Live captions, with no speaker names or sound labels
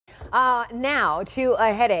Now to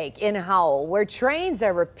a headache in Howell, where trains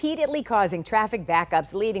are repeatedly causing traffic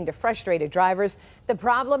backups, leading to frustrated drivers. The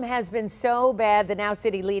problem has been so bad that now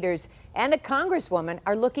city leaders and a congresswoman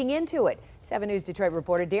are looking into it. 7 News Detroit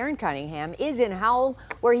reporter Darren Cunningham is in Howell,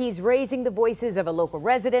 where he's raising the voices of a local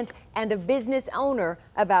resident and a business owner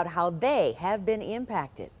about how they have been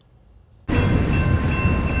impacted.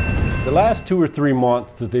 The last 2 or 3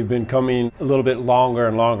 months that they've been coming a little bit longer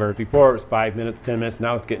and longer. Before it was 5 minutes, 10 minutes.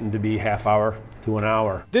 Now it's getting to be half hour to an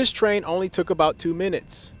hour. This train only took about 2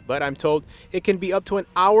 minutes, but I'm told it can be up to an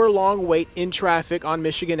hour-long wait in traffic on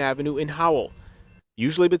Michigan Avenue in Howell,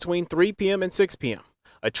 usually between 3 p.m. and 6 p.m.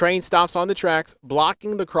 A train stops on the tracks,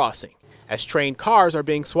 blocking the crossing, as train cars are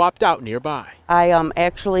being swapped out nearby. I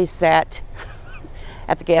actually sat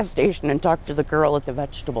at the gas station and talked to the girl at the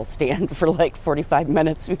vegetable stand for like 45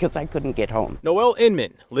 minutes because I couldn't get home. Noelle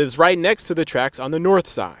Inman lives right next to the tracks on the north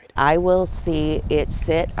side. I will see it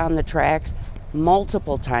sit on the tracks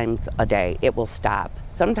multiple times a day. It will stop.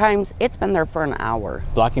 Sometimes it's been there for an hour.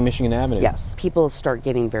 Blocking Michigan Avenue? Yes. People start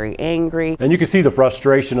getting very angry. And you can see the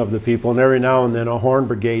frustration of the people, and every now and then a horn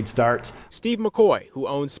brigade starts. Steve McCoy, who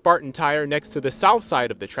owns Spartan Tire next to the south side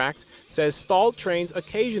of the tracks, says stalled trains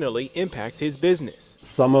occasionally impacts his business.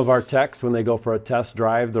 Some of our techs, when they go for a test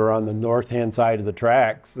drive, they're on the north-hand side of the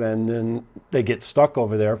tracks, and then they get stuck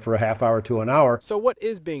over there for a half hour to an hour. So what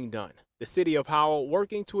is being done? The city of Howell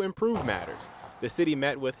working to improve matters. The city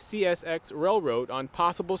met with CSX Railroad on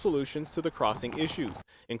possible solutions to the crossing issues,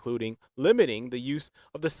 including limiting the use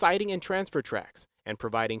of the siding and transfer tracks and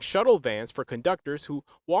providing shuttle vans for conductors who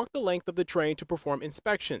walk the length of the train to perform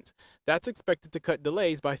inspections. That's expected to cut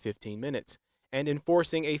delays by 15 minutes. And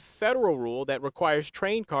enforcing a federal rule that requires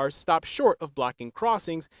train cars stop short of blocking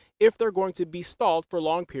crossings if they're going to be stalled for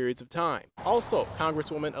long periods of time. Also,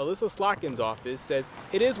 Congresswoman Alyssa Slotkin's office says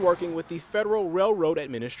it is working with the Federal Railroad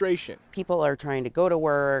Administration. People are trying to go to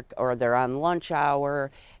work, or they're on lunch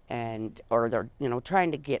hour, or they're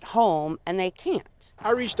trying to get home and they can't.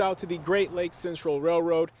 I reached out to the Great Lakes Central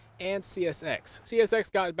Railroad and CSX.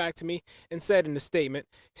 CSX got back to me and said in a statement,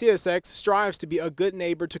 CSX strives to be a good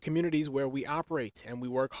neighbor to communities where we operate, and we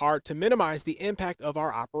work hard to minimize the impact of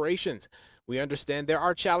our operations. We understand there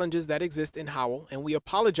are challenges that exist in Howell, and we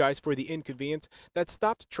apologize for the inconvenience that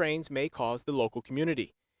stopped trains may cause the local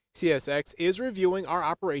community. CSX is reviewing our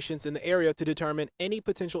operations in the area to determine any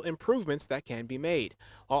potential improvements that can be made,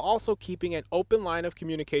 while also keeping an open line of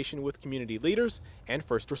communication with community leaders and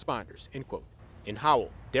first responders, end quote. In Howell,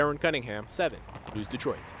 Darren Cunningham, 7 News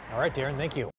Detroit. All right, Darren, thank you.